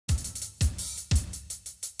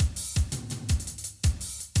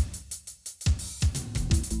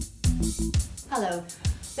Hello,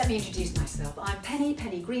 let me introduce myself. I'm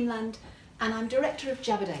Penny Greenland, and I'm Director of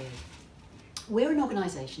Jabadao. We're an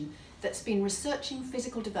organisation that's been researching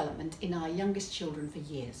physical development in our youngest children for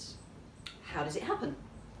years. How does it happen?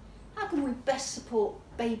 How can we best support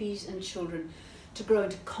babies and children to grow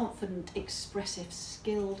into confident, expressive,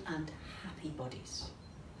 skilled and happy bodies?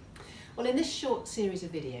 Well, in this short series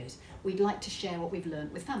of videos, we'd like to share what we've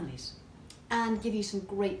learned with families and give you some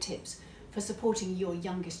great tips for supporting your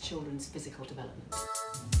youngest children's physical development.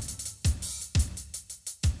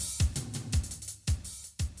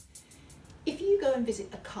 If you go and visit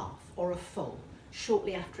a calf or a foal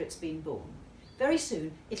shortly after it's been born, very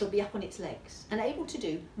soon it'll be up on its legs and able to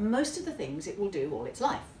do most of the things it will do all its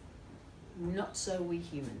life. Not so we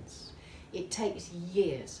humans. It takes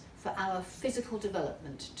years for our physical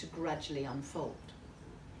development to gradually unfold.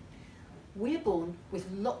 We're born with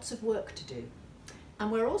lots of work to do,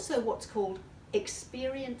 and we're also what's called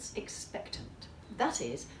experience expectant. That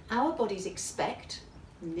is, our bodies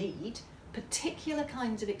need particular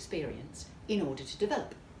kinds of experience in order to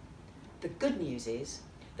develop. The good news is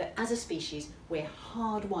that as a species, we're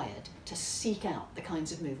hardwired to seek out the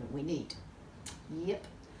kinds of movement we need. Yep,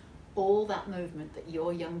 all that movement that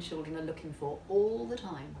your young children are looking for all the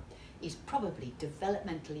time is probably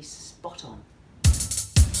developmentally spot on.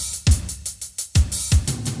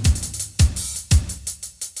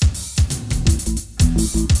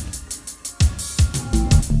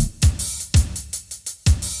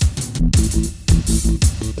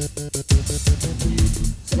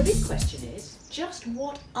 So the big question is, just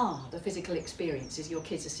what are the physical experiences your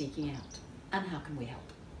kids are seeking out, and how can we help?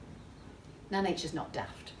 Now, nature's not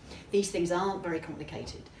daft. These things aren't very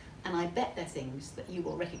complicated, and I bet they're things that you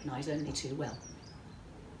will recognise only too well.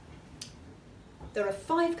 There are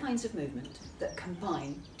 5 kinds of movement that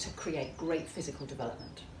combine to create great physical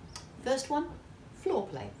development. First one, floor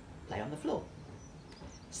play, play on the floor.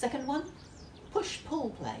 Second one,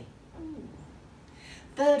 push-pull play.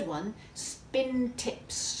 Third one, spin,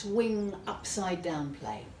 tip, swing, upside down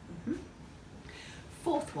play.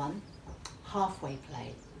 Fourth one, halfway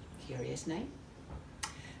play, curious name.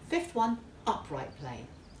 Fifth one, upright play,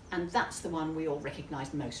 and that's the one we all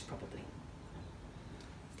recognise most probably.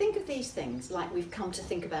 Think of these things like we've come to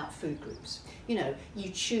think about food groups. You know, you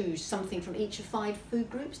choose something from each of 5 food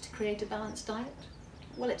groups to create a balanced diet.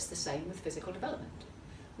 Well, it's the same with physical development.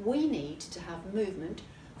 We need to have movement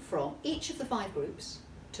from each of the 5 groups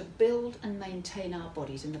to build and maintain our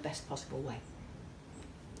bodies in the best possible way.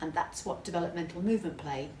 And that's what developmental movement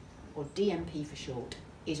play, or DMP for short,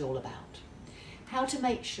 is all about. How to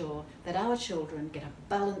make sure that our children get a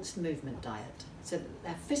balanced movement diet so that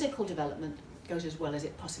their physical development goes as well as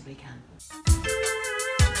it possibly can.